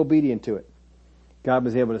so obedient to it, God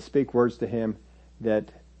was able to speak words to him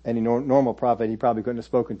that any normal prophet he probably couldn't have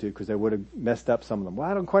spoken to because they would have messed up some of them. Well,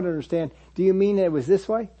 I don't quite understand. Do you mean that it was this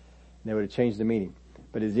way? And they would have changed the meaning.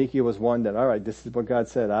 But Ezekiel was one that, all right, this is what God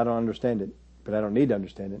said. I don't understand it, but I don't need to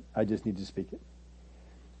understand it. I just need to speak it.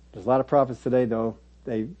 There's a lot of prophets today, though,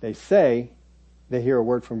 they say they hear a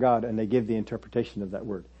word from God and they give the interpretation of that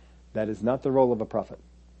word. That is not the role of a prophet.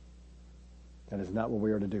 That is not what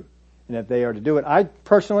we are to do. And if they are to do it,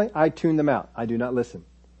 I tune them out. I do not listen.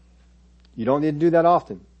 You don't need to do that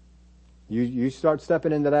often. You start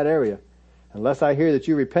stepping into that area. Unless I hear that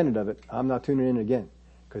you repented of it, I'm not tuning in again.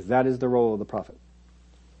 Because that is the role of the prophet.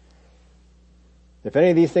 If any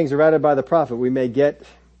of these things are added by the prophet, we may get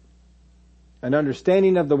an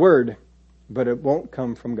understanding of the word, but it won't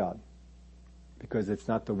come from God. Because it's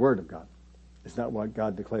not the word of God. It's not what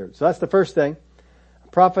God declared. So that's the first thing. A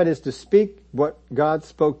prophet is to speak what God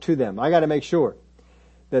spoke to them. I got to make sure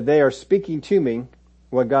that they are speaking to me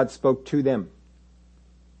what God spoke to them.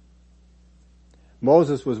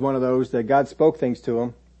 Moses was one of those that God spoke things to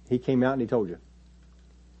him. He came out and he told you.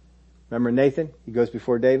 Remember Nathan? He goes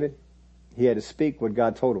before David. He had to speak what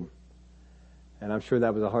God told him. And I'm sure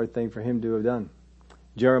that was a hard thing for him to have done.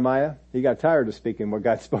 Jeremiah, he got tired of speaking what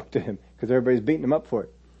God spoke to him because everybody's beating him up for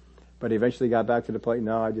it. But he eventually got back to the point,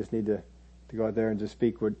 no, I just need to go out there and just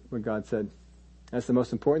speak what God said. That's the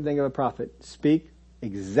most important thing of a prophet. Speak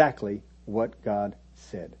exactly what God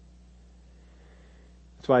said.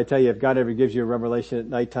 That's why I tell you, if God ever gives you a revelation at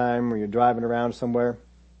nighttime or you're driving around somewhere,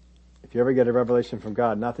 if you ever get a revelation from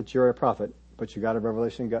God, not that you're a prophet, but you got a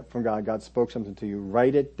revelation from God, God spoke something to you,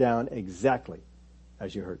 write it down exactly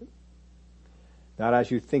as you heard it. Not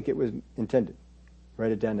as you think it was intended.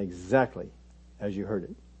 Write it down exactly as you heard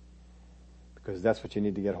it. Because that's what you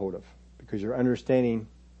need to get hold of. Because your understanding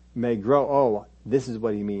may grow, oh, this is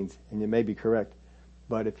what he means, and it may be correct.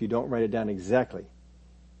 But if you don't write it down exactly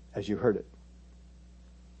as you heard it,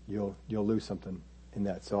 you'll lose something in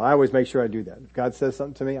that. So I always make sure I do that. If God says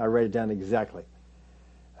something to me, I write it down exactly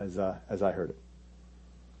as I heard it.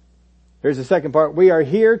 Here's the second part. We are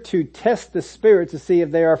here to test the spirits to see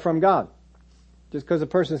if they are from God. Just because a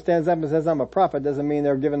person stands up and says, I'm a prophet, doesn't mean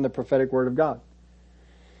they're given the prophetic word of God.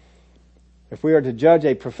 If we are to judge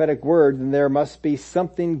a prophetic word, then there must be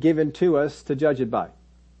something given to us to judge it by.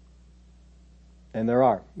 And there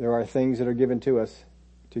are. There are things that are given to us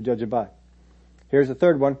to judge it by. Here's the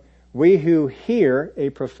third one. We who hear a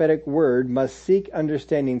prophetic word must seek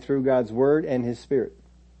understanding through God's word and his spirit.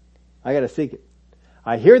 I gotta seek it.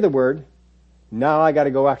 I hear the word. Now I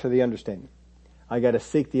gotta go after the understanding. I gotta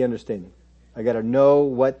seek the understanding. I gotta know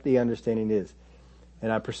what the understanding is.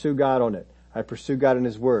 And I pursue God on it. I pursue God in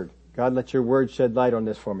his word. God, let your word shed light on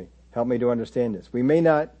this for me. Help me to understand this. We may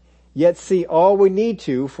not yet see all we need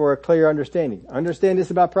to for a clear understanding. Understand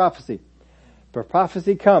this about prophecy. But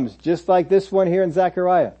prophecy comes just like this one here in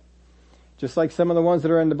Zechariah. Just like some of the ones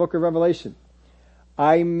that are in the book of Revelation.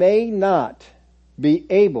 I may not be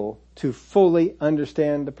able to fully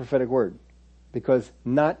understand the prophetic word. Because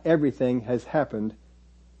not everything has happened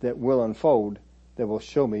that will unfold, that will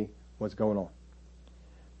show me what's going on.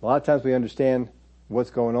 A lot of times we understand what's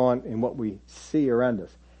going on in what we see around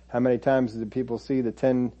us. How many times did people see the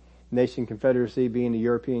 10-nation confederacy being the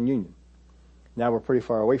European Union? Now we're pretty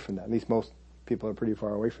far away from that. At least most people are pretty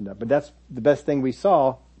far away from that. But that's the best thing we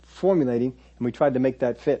saw formulating, and we tried to make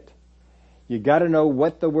that fit. You gotta know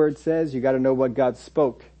what the word says. You gotta know what God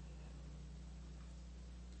spoke.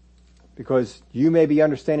 Because you may be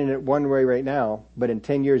understanding it one way right now, but in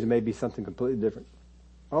 10 years it may be something completely different.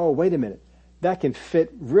 Oh, wait a minute. That can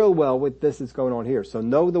fit real well with this that's going on here. So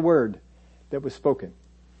know the word that was spoken.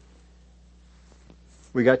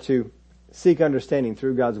 We got to seek understanding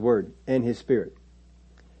through God's word and his spirit.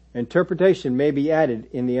 Interpretation may be added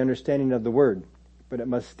in the understanding of the word, but it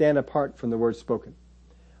must stand apart from the word spoken.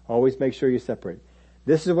 Always make sure you separate.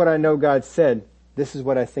 This is what I know God said. This is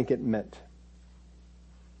what I think it meant.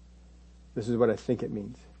 This is what I think it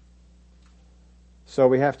means. So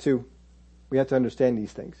we have to understand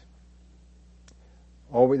these things.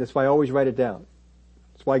 That's why I always write it down.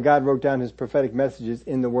 That's why God wrote down his prophetic messages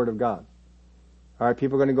in the Word of God. All right,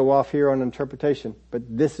 people are going to go off here on interpretation, but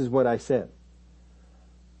this is what I said.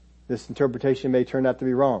 This interpretation may turn out to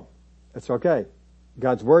be wrong. That's okay.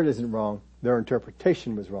 God's Word isn't wrong. Their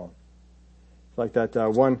interpretation was wrong. It's like that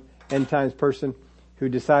one end times person who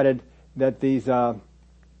decided that these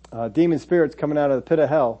demon spirits coming out of the pit of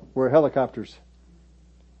hell were helicopters.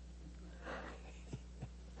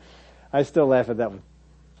 I still laugh at that one.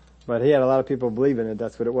 But he had a lot of people believing it.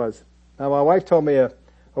 That's what it was. Now, my wife told me a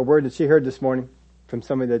word that she heard this morning from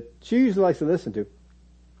somebody that she usually likes to listen to.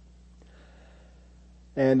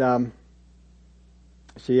 And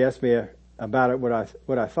she asked me about it,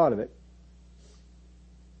 what I thought of it.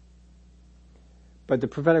 But the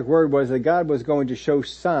prophetic word was that God was going to show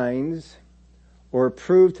signs or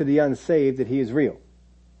prove to the unsaved that he is real.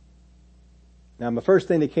 Now, the first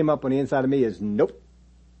thing that came up on the inside of me is nope.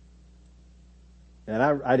 And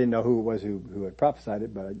I didn't know who it was who had prophesied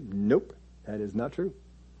it, but nope, that is not true.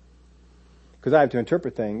 Because I have to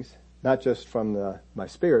interpret things, not just from my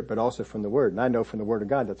spirit, but also from the Word. And I know from the Word of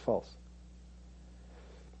God that's false.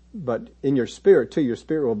 But in your spirit too, your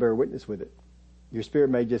spirit will bear witness with it. Your spirit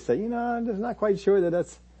may just say, I'm just not quite sure that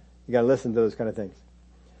that's, you gotta listen to those kind of things.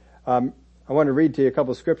 I want to read to you a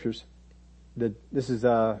couple of scriptures. This is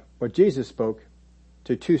what Jesus spoke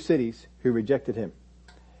to two cities who rejected him.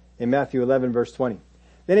 In Matthew 11 verse 20.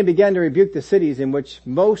 Then he began to rebuke the cities in which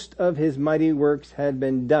most of his mighty works had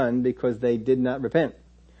been done because they did not repent.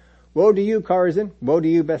 Woe to you, Chorazin! Woe to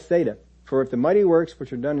you, Bethsaida! For if the mighty works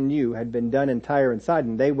which are done in you had been done in Tyre and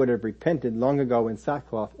Sidon, they would have repented long ago in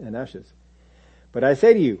sackcloth and ashes. But I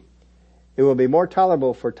say to you, it will be more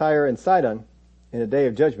tolerable for Tyre and Sidon in the day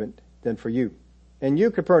of judgment than for you. And you,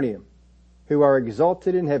 Capernaum, who are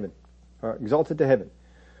exalted to heaven,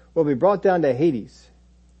 will be brought down to Hades.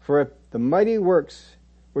 For if the mighty works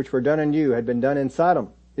which were done in you had been done in Sodom,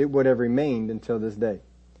 it would have remained until this day.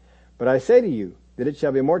 But I say to you that it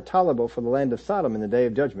shall be more tolerable for the land of Sodom in the day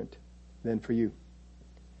of judgment than for you.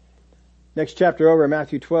 Next chapter over,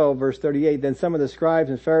 Matthew 12, verse 38. Then some of the scribes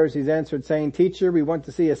and Pharisees answered, saying, Teacher, we want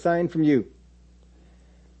to see a sign from you.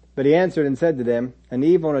 But he answered and said to them, An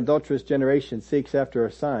evil and adulterous generation seeks after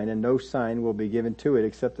a sign, and no sign will be given to it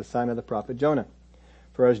except the sign of the prophet Jonah.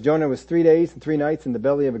 For as Jonah was 3 days and 3 nights in the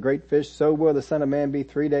belly of a great fish, so will the Son of Man be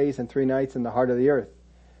 3 days and 3 nights in the heart of the earth.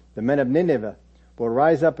 The men of Nineveh will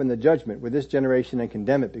rise up in the judgment with this generation and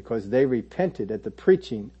condemn it, because they repented at the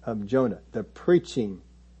preaching of Jonah. The preaching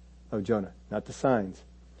of Jonah, not the signs.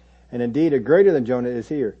 And indeed, a greater than Jonah is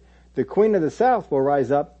here. The queen of the south will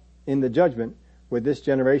rise up in the judgment with this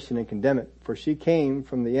generation and condemn it, for she came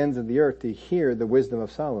from the ends of the earth to hear the wisdom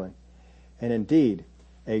of Solomon. And indeed,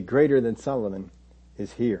 a greater than Solomon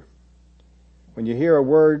is here. When you hear a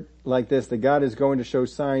word like this, that God is going to show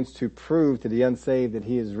signs to prove to the unsaved that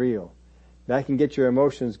he is real, that can get your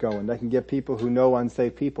emotions going. That can get people who know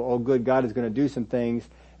unsaved people, oh good, God is going to do some things,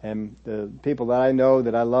 and the people that I know,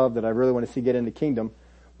 that I love, that I really want to see get in the kingdom,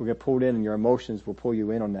 will get pulled in, and your emotions will pull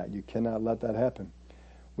you in on that. You cannot let that happen.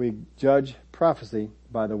 We judge prophecy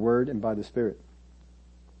by the Word and by the Spirit.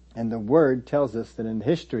 And the Word tells us that in the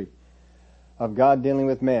history of God dealing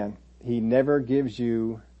with man, he never gives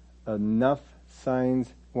you enough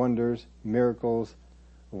signs, wonders, miracles,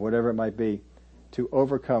 or whatever it might be, to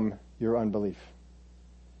overcome your unbelief.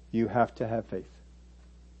 You have to have faith.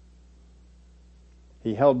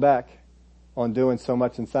 He held back on doing so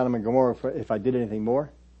much in Sodom and Gomorrah. If I did anything more,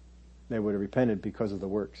 they would have repented because of the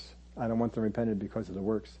works. I don't want them repented because of the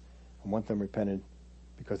works. I want them repented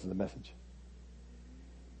because of the message.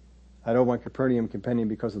 I don't want Capernaum repenting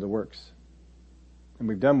because of the works. And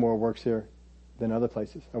we've done more works here than other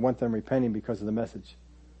places. I want them repenting because of the message.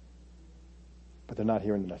 But they're not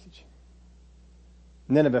hearing the message.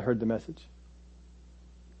 Nineveh heard the message.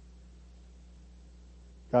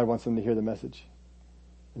 God wants them to hear the message.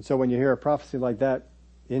 And so when you hear a prophecy like that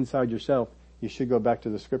inside yourself, you should go back to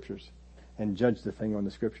the scriptures and judge the thing on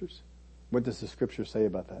the scriptures. What does the scripture say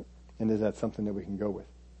about that? And is that something that we can go with?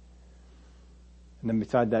 And then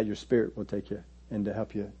beside that, your spirit will take you and to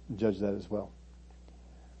help you judge that as well.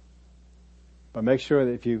 But make sure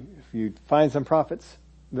that if you find some prophets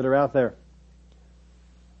that are out there,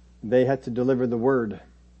 they had to deliver the word.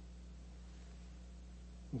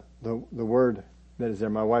 The word that is there.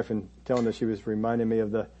 My wife, in telling us, she was reminding me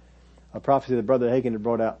of a prophecy that Brother Hagin had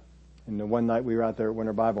brought out. And the one night we were out there at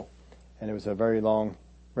Winter Bible, and it was a very long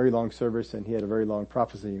service, and he had a very long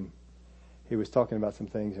prophecy. He was talking about some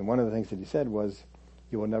things, and one of the things that he said was,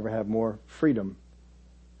 you will never have more freedom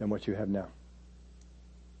than what you have now.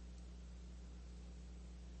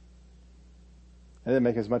 It didn't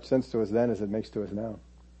make as much sense to us then as it makes to us now.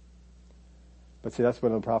 But see, that's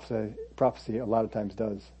what a prophecy a lot of times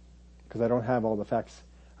does. Because I don't have all the facts.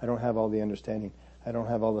 I don't have all the understanding. I don't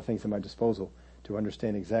have all the things at my disposal to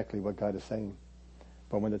understand exactly what God is saying.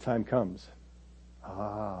 But when the time comes,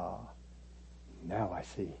 now I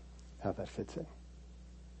see how that fits in.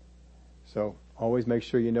 So always make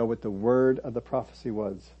sure you know what the word of the prophecy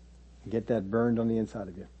was. Get that burned on the inside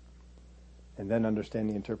of you. And then understand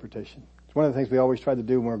the interpretation. It's one of the things we always try to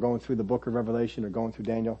do when we're going through the book of Revelation or going through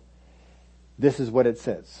Daniel. This is what it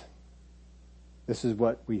says. This is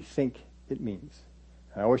what we think it means.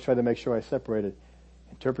 I always try to make sure I separated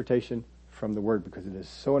interpretation from the word, because it is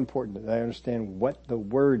so important that I understand what the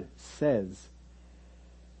word says,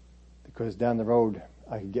 because down the road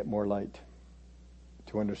I can get more light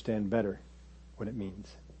to understand better what it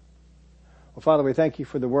means. Well, Father, we thank you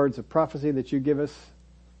for the words of prophecy that you give us.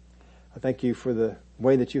 I thank you for the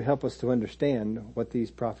way that you help us to understand what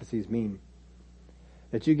these prophecies mean.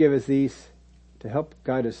 That you give us these to help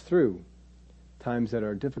guide us through times that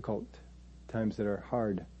are difficult, times that are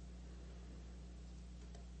hard.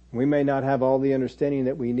 We may not have all the understanding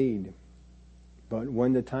that we need, But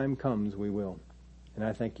when the time comes, we will. And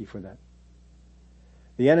I thank you for that.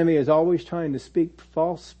 The enemy is always trying to speak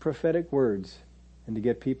false prophetic words and to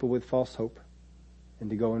get people with false hope and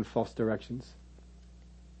to go in false directions.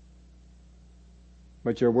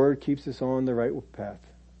 But your word keeps us on the right path,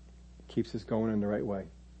 keeps us going in the right way,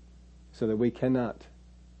 so that we cannot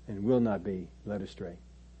and will not be led astray.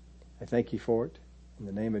 I thank you for it. In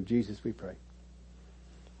the name of Jesus we pray.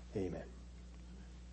 Amen.